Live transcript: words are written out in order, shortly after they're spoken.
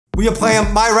We are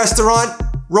playing My Restaurant,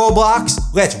 Roblox.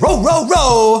 Let's roll.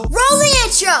 Roll the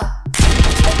intro.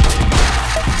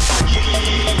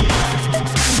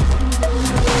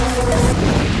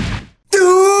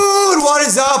 Dude, what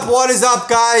is up? What is up,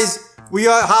 guys? We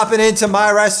are hopping into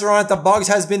My Restaurant. The Bugs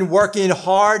has been working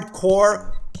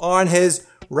hardcore on his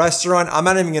restaurant. I'm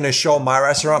not even gonna show My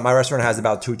Restaurant. My Restaurant has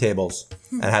about 2 tables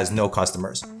and has no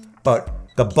customers. But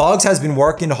the Bugs has been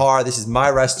working hard. This is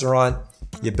My Restaurant.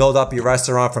 You build up your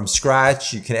restaurant from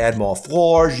scratch. You can add more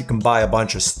floors. You can buy a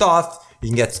bunch of stuff. You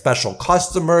can get special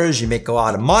customers. You make a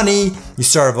lot of money. You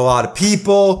serve a lot of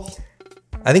people.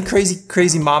 I think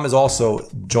Crazy Mom is also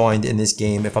joined in this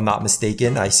game, if I'm not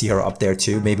mistaken. I see her up there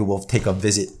too. Maybe we'll take a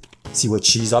visit, see what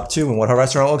she's up to and what her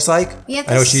restaurant looks like.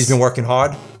 I know she's been working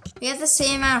hard. We have the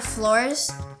same amount of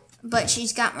floors, but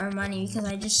she's got more money because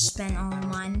I just spent all of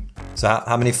mine. So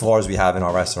how many floors we have in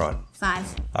our restaurant?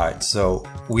 5. All right, so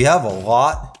we have a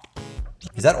lot.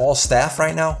 Is that all staff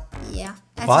right now? Yeah.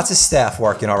 Lots of staff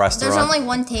work in our restaurant. There's only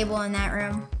 1 table in that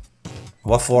room.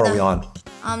 What floor are we on?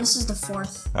 This is the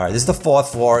 4th. All right, this is the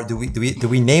 4th floor. Do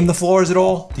we name the floors at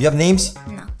all? Do you have names?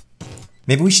 No.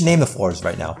 Maybe we should name the floors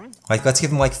right now. Like, let's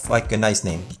give them like a nice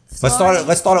name. Let's start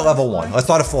at level 1. Let's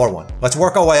start at floor 1. Let's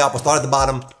work our way up. We'll start at the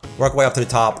bottom, work our way up to the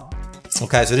top.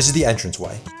 Okay, so this is the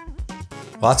entranceway.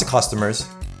 Lots of customers.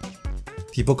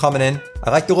 People coming in. I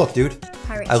like the look, dude.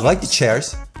 I like the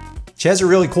chairs. Chairs are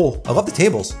really cool. I love the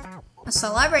tables. A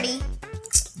celebrity.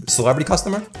 Celebrity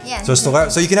customer? Yeah.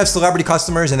 So you can have celebrity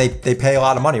customers and they pay a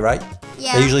lot of money, right?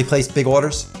 Yeah. They usually place big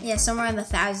orders? Yeah, somewhere in the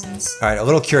thousands. All right, a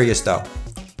little curious though.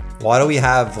 Why do we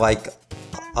have like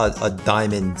a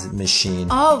diamond machine?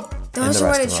 Oh, those are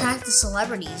what attract the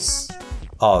celebrities.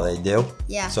 Oh, they do?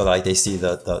 Yeah. So like they see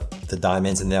the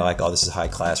diamonds and they're like, oh, this is a high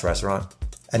class restaurant.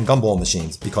 And gumball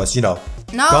machines, because you know,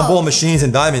 gumball machines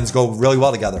and diamonds go really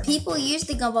well together. People use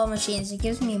the gumball machines. It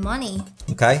gives me money.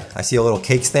 Okay, I see a little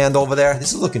cake stand over there.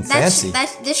 This is looking fancy.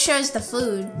 This shows the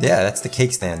food. Yeah, that's the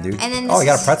cake stand, dude. And then you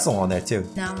got a pretzel on there too.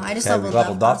 No, I just leveled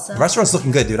up. The restaurant's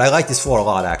looking good, dude. I like this floor a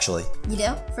lot, actually. You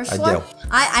do? First floor? I do.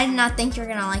 I did not think you were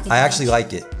gonna like it. I actually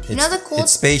like it. You know the cool.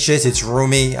 It's spacious. It's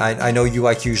roomy. I know you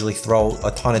like usually throw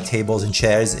a ton of tables and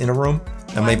chairs in a room,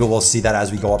 and maybe we'll see that as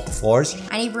we go up the floors.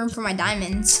 I need room for my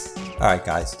diamonds. All right,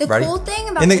 guys. The ready? cool thing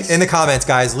about in the comments,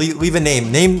 guys, leave a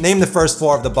name. Name the first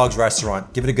floor of the Bugs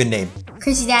restaurant. Give it a good name.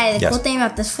 Crazy Daddy, the cool thing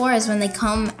about this floor is when they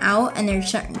come out and they're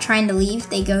trying to leave,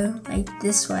 they go like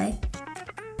this way.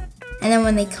 And then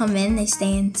when they come in, they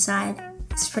stay inside.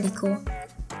 It's pretty cool.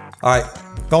 All right,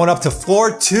 going up to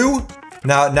floor 2.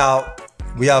 Now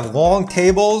we have long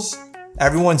tables.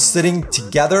 Everyone's sitting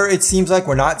together. It seems like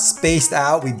we're not spaced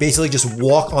out. We basically just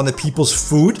walk on the people's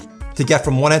food to get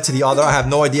from one end to the other. I have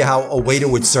no idea how a waiter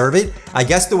would serve it. I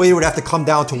guess the waiter would have to come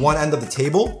down to one end of the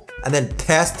table and then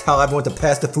tell everyone to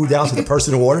pass the food down to the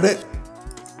person who ordered it.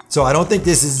 So I don't think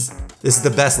this is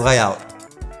the best layout.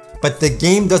 But the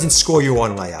game doesn't score you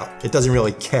on layout. It doesn't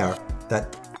really care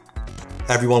that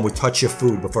everyone would touch your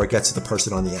food before it gets to the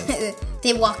person on the end.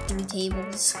 They walk through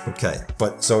tables. Okay,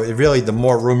 but so it really, the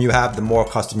more room you have, the more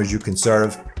customers you can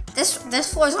serve.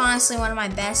 This floor is honestly one of my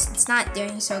best. It's not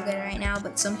doing so good right now,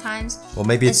 but sometimes. Well,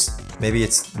 maybe it's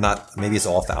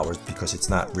off hours because it's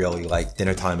not really like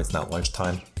dinner time. It's not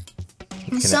lunchtime.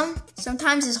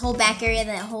 Sometimes this whole back area,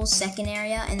 that whole second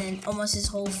area, and then almost this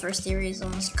whole first area is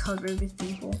almost covered with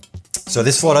people. So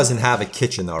this floor doesn't have a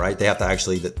kitchen though, right? They have to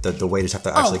actually, the waiters have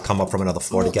to actually come up from another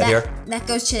floor to get here? That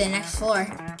goes to the next floor.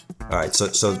 All right,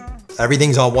 so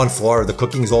everything's on one floor, the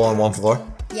cooking's all on one floor?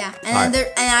 Yeah, and then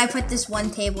I put this one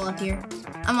table up here.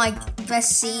 I'm like,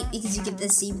 best seat because you get to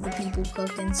see the people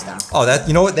cook and stuff. Oh,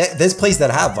 you know what? There's places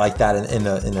that have like that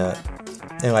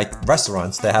in like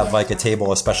restaurants. They have like a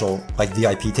table, a special like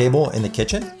VIP table in the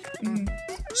kitchen. Mm-hmm.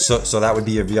 So that would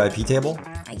be a VIP table?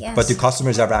 I guess. But do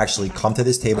customers ever actually come to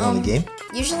this table in the game?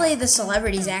 Usually the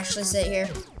celebrities actually sit here.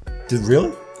 Really?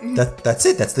 Mm-hmm. That's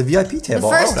it. That's the VIP table.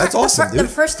 That's awesome, dude. The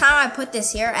first time I put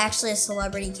this here, actually a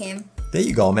celebrity came. There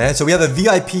you go, man. So we have a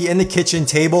VIP in the kitchen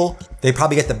table. They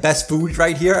probably get the best food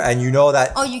right here, and you know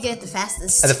that. Oh, you get it the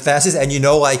fastest. At the fastest, and you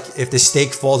know, like if the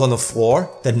steak falls on the floor,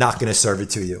 they're not gonna serve it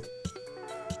to you,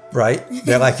 right?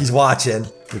 They're like, he's watching.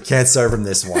 We can't serve him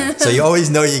this one. So you always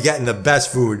know you're getting the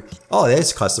best food. Oh,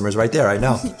 there's customers right there, right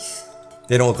now.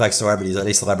 They don't look like celebrities. Are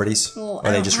they celebrities? Well, or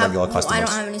are they just regular customers? I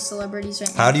don't have any celebrities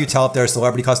right now. How do you tell if they're a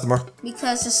celebrity customer?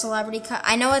 Because the celebrity,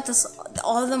 I know what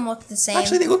all of them look the same.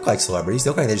 Actually, they look like celebrities. They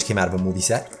look like they just came out of a movie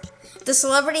set. The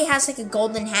celebrity has like a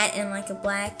golden hat and like a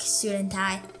black suit and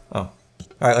tie. Oh, all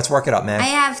right. Let's work it up, man. I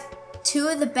have 2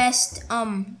 of the best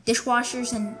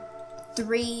dishwashers and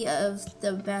 3 of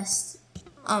the best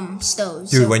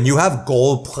stoves. Dude, So when you have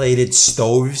gold-plated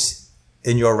stoves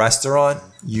in your restaurant,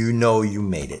 you know you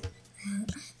made it.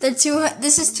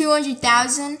 this is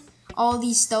 200,000. All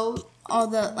these stoves, all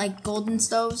the like golden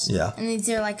stoves. Yeah. And these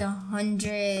are like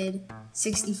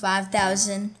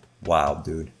 165,000. Wow,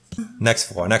 dude.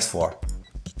 Next floor.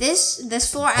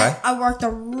 This floor, Okay. I worked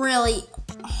really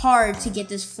hard to get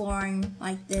this flooring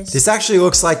like this. This actually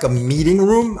looks like a meeting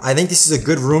room. I think this is a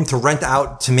good room to rent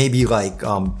out to maybe like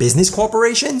business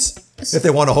corporations if they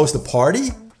want to host a party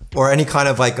or any kind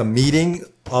of like a meeting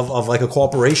of like a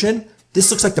corporation. This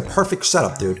looks like the perfect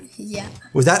setup, dude. Yeah.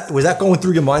 Was that going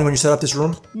through your mind when you set up this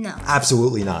room? No.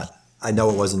 Absolutely not. I know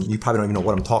it wasn't. You probably don't even know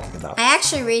what I'm talking about. I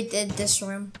actually redid this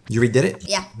room. You redid it?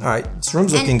 Yeah. All right. This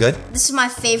room's looking good. This is my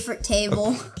favorite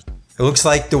table. It looks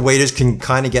like the waiters can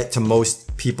kind of get to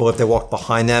most people if they walk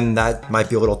behind them. That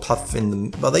might be a little tough,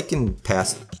 well, they can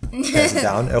pass it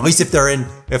down. At least if they're in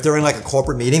like a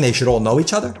corporate meeting, they should all know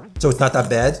each other, so it's not that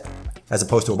bad. As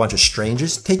opposed to a bunch of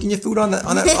strangers taking your food on the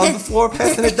floor,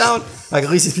 passing it down. Like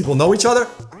at least these people know each other.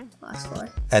 Last floor.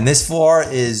 And this floor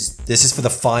is for the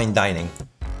fine dining.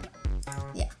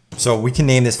 Yeah. So we can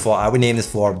name this floor. I would name this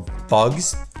floor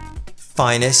Bugs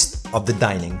Finest of the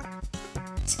Dining.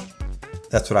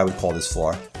 That's what I would call this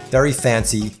floor. Very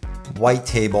fancy, white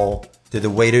table. Do the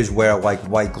waiters wear like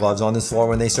white gloves on this floor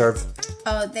when they serve?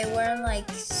 Oh, they wear like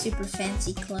super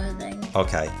fancy clothing.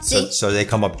 Okay, so they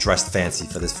come up dressed fancy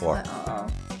for this floor. Oh.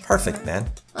 Perfect, man.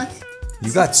 Look.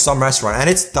 You got some restaurant, and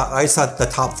it's at the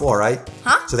top floor, right?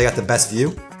 Huh? So they got the best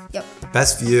view? Yep.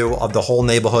 Best view of the whole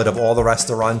neighborhood of all the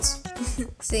restaurants.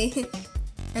 See?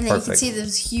 And then you can see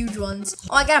those huge ones.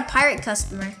 Oh, I got a pirate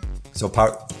customer. So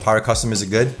pirate customers are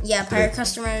good? Yeah, pirate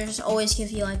customers always give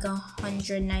you like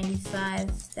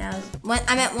 195,000.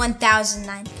 I meant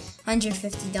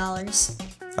 $1,950.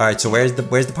 All right, so where's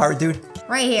the pirate dude?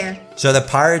 Right here. So the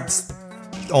pirates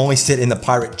only sit in the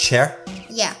pirate chair?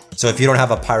 Yeah. So if you don't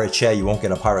have a pirate chair, you won't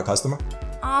get a pirate customer?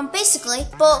 Basically.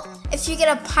 But if you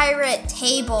get a pirate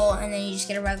table and then you just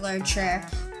get a regular chair.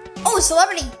 Oh, a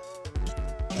celebrity.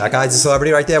 That guy's a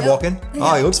celebrity right there walking?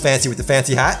 Oh, he looks fancy with the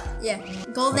fancy hat. Yeah.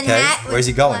 Golden Okay, hat. where's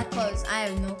he going? Black clothes. I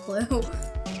have no clue.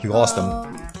 You lost him.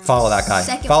 Follow that guy.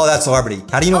 Follow that celebrity.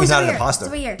 How do you know he's not an imposter?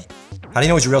 It's over here. How do you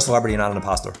know he's a real celebrity and not an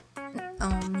imposter?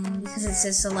 Because it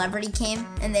says celebrity came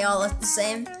and they all look the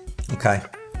same. Okay.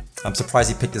 I'm surprised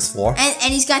he picked this floor.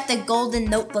 And he's got the golden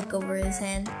notebook over his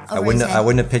hand. I wouldn't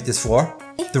have picked this floor.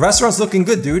 The restaurant's looking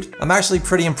good, dude. I'm actually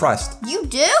pretty impressed. You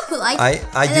do?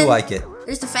 I do like it.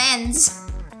 There's the fans.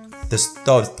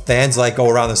 Those fans like go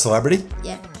around the celebrity?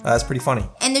 Yeah. That's pretty funny.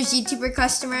 And there's YouTuber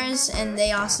customers and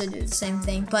they also do the same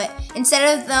thing. But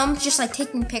instead of them just like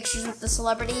taking pictures with the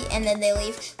celebrity and then they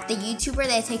leave, the YouTuber,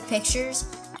 they take pictures.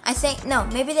 I think, no,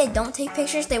 maybe they don't take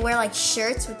pictures. They wear like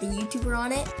shirts with the YouTuber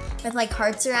on it with like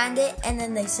hearts around it and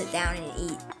then they sit down and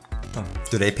eat. Oh.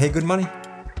 Do they pay good money?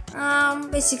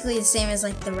 Basically the same as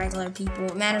like the regular people.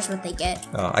 It matters what they get.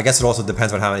 I guess it also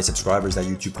depends on how many subscribers that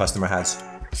YouTube customer has.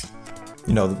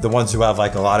 You know, the ones who have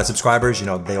like a lot of subscribers, you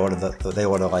know, they order like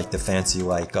the fancy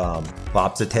like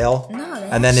lobster tail. No,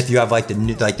 and then if you have like the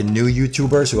new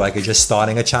YouTubers who like are just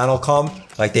starting a channel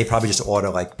like they probably just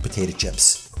order like potato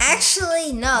chips.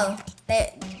 Actually, no.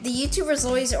 The YouTubers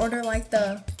always order like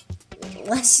the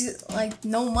less, like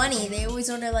no money. They always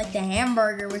order like the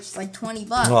hamburger, which is like $20.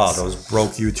 Oh, those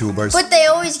broke YouTubers. But they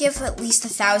always give at least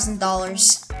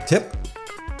 $1,000. Tip?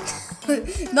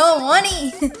 No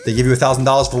money. They give you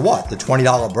 $1,000 for what? The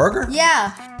 $20 burger?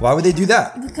 Yeah. Why would they do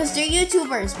that? Because they're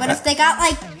YouTubers. But if they got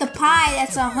like the pie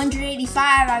that's $185,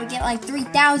 I would get like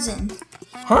 $3,000.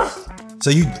 Huh?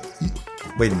 So you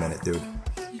wait a minute, dude.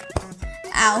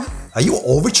 Ow. Are you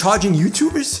overcharging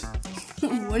YouTubers?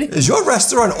 What is your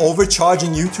restaurant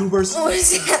overcharging YouTubers? What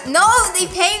is that? No, they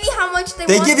pay me how much they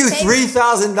want. They give you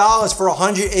 $3,000 for a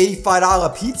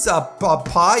 $185 pizza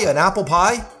pie, an apple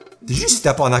pie. Did you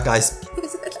step on that guy's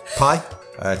pie?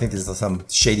 I think there's some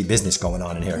shady business going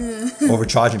on in here.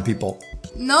 Overcharging people.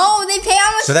 No, they pay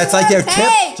how much. So that's like their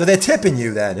tip. So they're tipping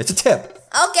you then. It's a tip.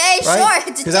 Okay, right? Sure. It's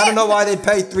a tip. Because I don't know why they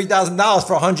pay $3,000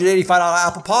 for a $185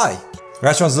 apple pie.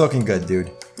 Restaurant's looking good,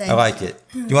 dude. I like it.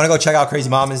 Do you want to go check out Crazy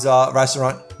Mama's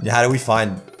restaurant? How do we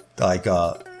find, like,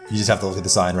 you just have to look at the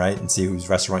sign, right? And see whose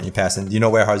restaurant you're passing. Do you know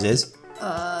where hers is?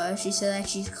 She said that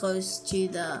she's close to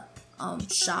the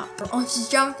shop. Oh, she's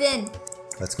jumped in.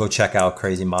 Let's go check out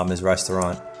Crazy Mama's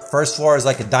restaurant. First floor is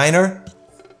like a diner.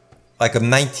 Like a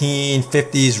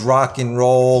 1950s rock and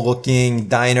roll looking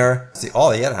diner. See,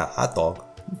 oh, they had a hot dog.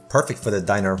 Perfect for the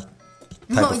diner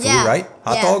type of food, right?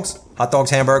 Hot dogs? Hot dogs,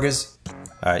 hamburgers.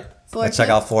 All right. Let's check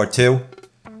out floor 2.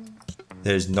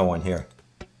 There's no one here.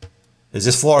 Is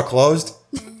this floor closed?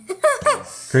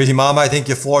 Crazy Mama, I think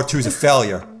your floor 2 is a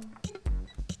failure.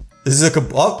 This is a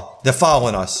oh, they're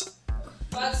following us.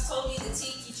 Bugs told me the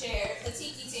tiki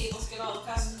tables get all the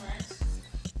customers.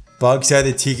 Bug said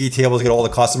the tiki tables get all the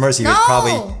customers.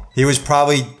 He was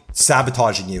probably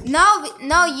sabotaging you. No,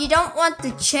 you don't want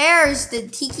the chairs, the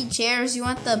tiki chairs. You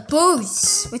want the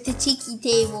booths with the tiki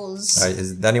tables. All right,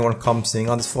 is anyone come sitting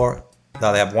on this floor?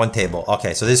 No, they have 1 table.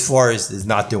 Okay, so this floor is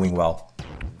not doing well.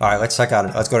 All right, let's check out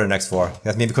it. Let's go to the next floor.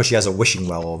 That's maybe because she has a wishing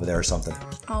well over there or something.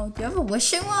 Oh, do you have a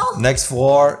wishing well? Next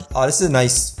floor. Oh, this is a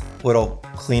nice little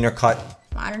cleaner cut.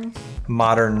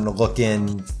 Modern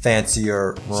looking,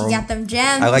 fancier room. She got them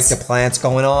gems. I like the plants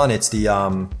going on. It's the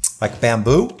like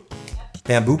bamboo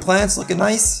plants looking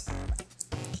nice.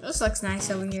 This looks nice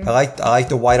over here. I like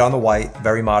the white on the white,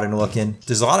 very modern looking.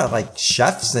 There's a lot of like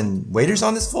chefs and waiters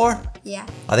on this floor. Yeah.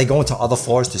 Are they going to other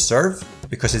floors to serve?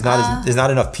 Because there's not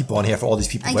enough people on here for all these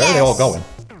people. Where are they all going?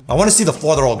 I want to see the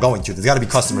floor they're all going to. There's got to be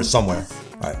customers somewhere.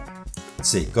 All right, let's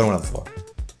see. Go to another floor.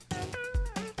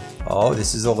 Oh,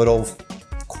 this is a little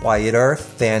quieter,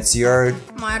 fancier.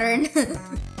 Modern.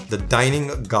 The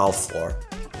dining golf floor.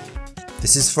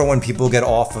 This is for when people get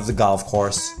off of the golf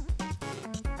course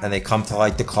and they come to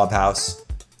like the clubhouse.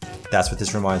 That's what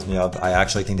this reminds me of. I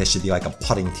actually think there should be like a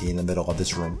putting tee in the middle of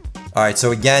this room. All right,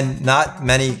 so again, not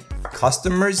many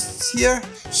customers here.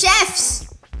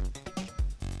 Chefs!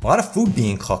 A lot of food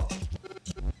being cooked.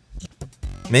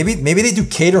 Maybe they do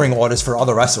catering orders for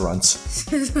other restaurants.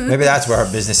 Maybe that's where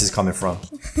her business is coming from.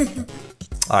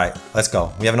 All right, let's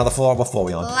go. We have another floor. What floor are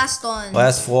we on? The last one.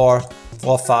 Last floor,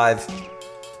 floor 5.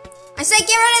 I said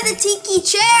get rid of the tiki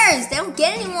chairs. They don't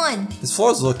get anyone. This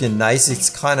floor is looking nice. It's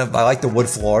kind of, I like the wood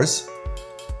floors.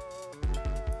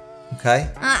 Okay.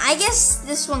 I guess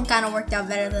this one kind of worked out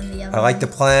better than the other. I like the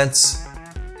plants.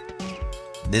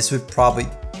 This would probably,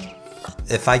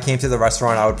 if I came to the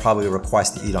restaurant, I would probably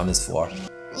request to eat on this floor.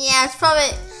 Yeah, it's probably,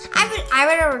 I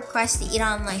would request to eat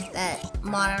on like that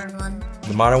modern one.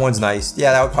 The modern one's nice.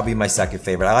 Yeah, that would probably be my second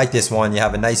favorite. I like this one. You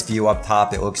have a nice view up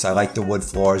top. It looks, I like the wood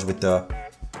floors with the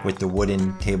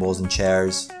wooden tables and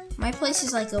chairs. My place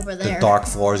is like over there. The dark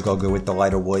floors go good with the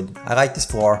lighter wood. I like this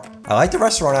floor. I like the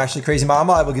restaurant actually. Crazy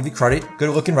Mama, I will give you credit. Good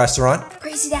looking restaurant.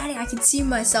 Crazy Daddy, I can see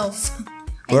myself.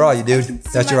 Where are you, dude?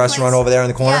 That's your restaurant over there in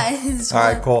the corner? Yeah, it's all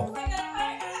right, cool.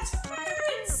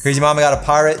 Crazy Mama got a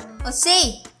pirate. Let's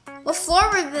see. What floor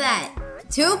were that?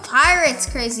 2 pirates,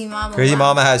 Crazy Mama. Crazy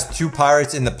Mama has 2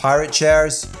 pirates in the pirate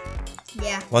chairs.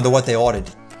 Yeah. Wonder what they ordered.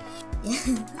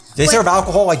 They serve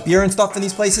alcohol like beer and stuff in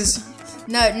these places?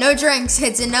 No drinks.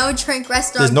 It's a no drink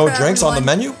restaurant. There's no drinks on the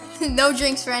menu? No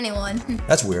drinks for anyone.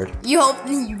 That's weird.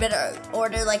 You better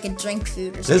order like a drink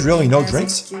food or something. There's really no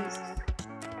drinks?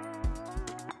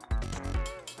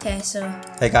 Okay, so.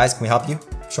 Hey guys, can we help you?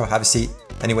 Sure, have a seat.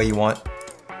 Any way you want.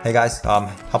 Hey guys,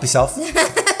 help yourself.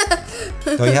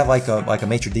 Don't you have like a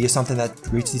maitre d' or something that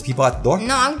greets these people at the door?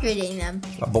 No, I'm greeting them.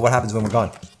 But what happens when we're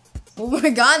gone? When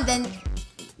we're gone, then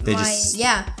they just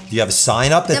yeah. Do you have a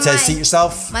sign up that then says seat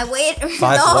yourself? My waiter.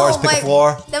 5 floors, pick a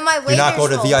floor. Then my waiters. Do not go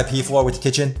to the VIP floor with the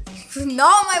kitchen. No,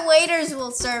 my waiters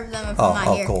will serve them if I'm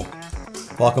not here. Oh,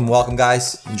 cool. Welcome,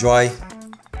 guys. Enjoy.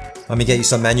 Let me get you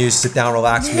some menus. Sit down,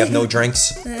 relax. We have no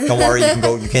drinks. Don't worry.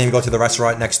 You can't even go to the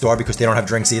restaurant next door because they don't have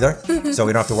drinks either. So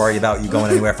we don't have to worry about you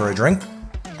going anywhere for a drink.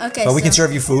 Okay. But we can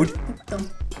serve you food.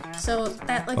 So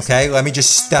that looks. Okay. Let me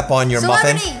just step on your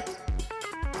muffin.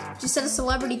 Just said a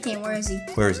celebrity came. Where is he?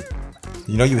 Where is he?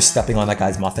 You know you were stepping on that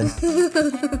guy's muffin.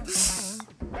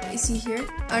 Is he here?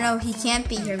 Oh no, he can't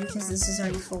be here because this is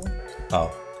already full.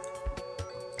 Oh.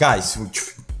 Guys,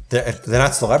 if they're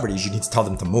not celebrities, you need to tell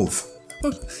them to move.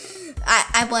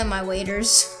 I blame my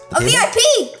waiters. A VIP!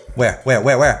 Where?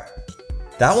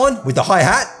 That one? With the high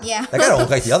hat? Yeah. That guy don't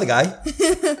look like the other guy.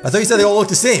 I thought you said they all look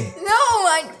the same.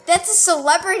 No, that's a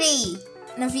celebrity.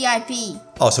 And a VIP.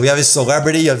 Oh, so we have a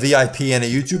celebrity, a VIP, and a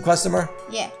YouTube customer?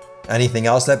 Yeah. Anything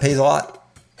else that pays a lot?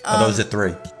 Or those are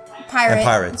 3? Pirate. And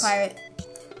pirates. Pirate.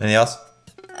 Anything else?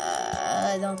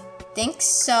 I don't think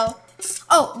so.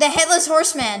 Oh, the Headless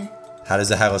Horseman. How does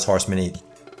the Headless Horseman eat?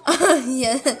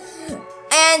 Yeah.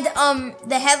 And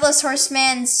the Headless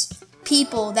Horseman's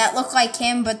people that look like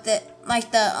him, but the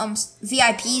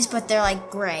VIPs, but they're like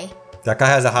gray. That guy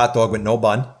has a hot dog with no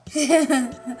bun.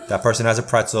 That person has a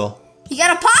pretzel. He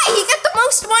got a pie. He got the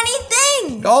most money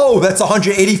thing. Oh, that's a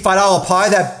 $185 pie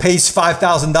that pays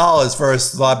 $5,000 for a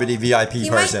celebrity VIP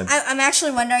person. I'm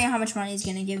actually wondering how much money he's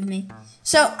gonna give me.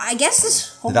 So I guess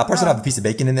this whole. Did that person have a piece of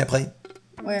bacon in their plate?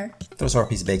 Where? I thought I saw a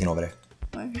piece of bacon over there.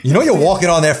 Where? You know you're walking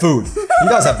on their food. He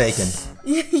does have bacon.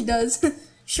 Yeah, he does.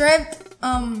 Shrimp.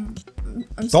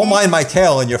 Don't mind my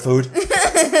tail in your food.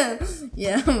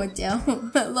 Yeah, my tail.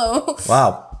 Hello.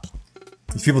 Wow.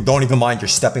 These people don't even mind you're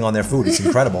stepping on their food. It's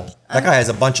incredible. That guy has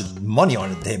a bunch of money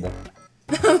on the table.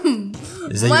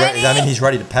 Does that mean he's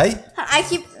ready to pay?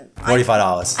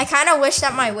 $45. I kind of wish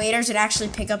that my waiters would actually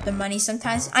pick up the money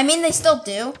sometimes. I mean, they still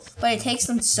do, but it takes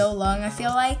them so long, I feel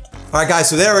like. All right, guys,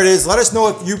 so there it is. Let us know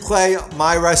if you play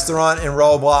My Restaurant in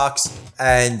Roblox,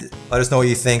 and let us know what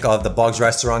you think of the Bugs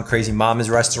Restaurant, Crazy Mama's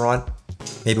Restaurant.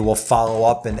 Maybe we'll follow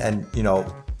up and you know,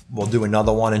 we'll do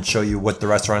another one and show you what the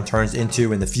restaurant turns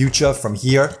into in the future from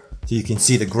here, so you can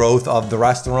see the growth of the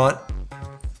restaurant.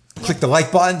 Click the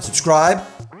like button, subscribe,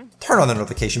 turn on the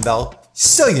notification bell,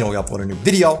 so you know we upload a new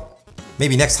video.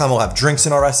 Maybe next time we'll have drinks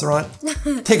in our restaurant.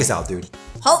 Take us out, dude.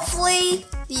 Hopefully,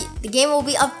 the game will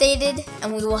be updated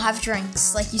and we will have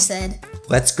drinks, like you said.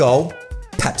 Let's go,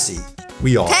 Pepsi.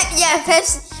 We are. Yeah,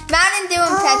 Pepsi. Mountain Dew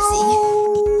and Pepsi.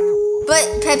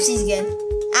 But Pepsi's good.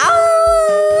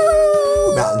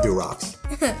 Ow! Mountain Dew rocks.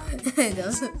 It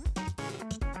does.